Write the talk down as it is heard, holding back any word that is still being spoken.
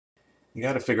You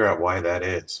got to figure out why that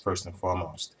is, first and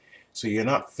foremost. So you're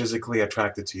not physically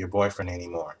attracted to your boyfriend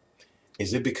anymore.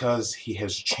 Is it because he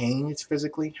has changed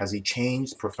physically? Has he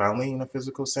changed profoundly in a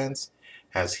physical sense?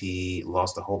 Has he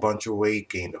lost a whole bunch of weight,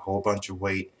 gained a whole bunch of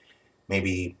weight,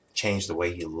 maybe changed the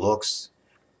way he looks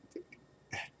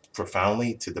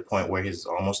profoundly to the point where he's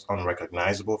almost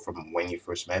unrecognizable from when you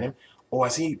first met him? Or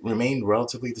has he remained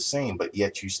relatively the same, but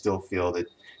yet you still feel that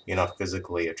you're not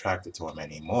physically attracted to him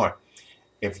anymore?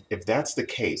 If that's the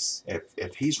case,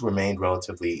 if he's remained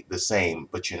relatively the same,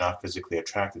 but you're not physically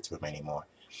attracted to him anymore,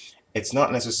 it's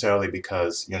not necessarily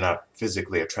because you're not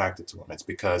physically attracted to him. It's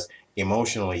because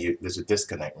emotionally there's a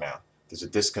disconnect now. There's a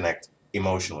disconnect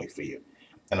emotionally for you.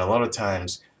 And a lot of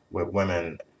times with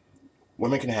women,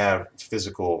 women can have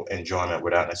physical enjoyment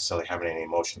without necessarily having any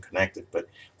emotion connected. But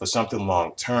for something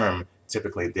long term,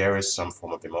 typically there is some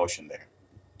form of emotion there.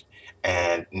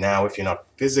 And now if you're not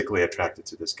physically attracted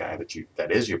to this guy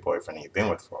that is your boyfriend and you've been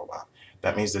with for a while,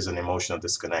 that means there's an emotional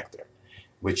disconnect there,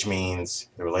 which means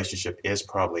the relationship is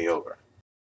probably over.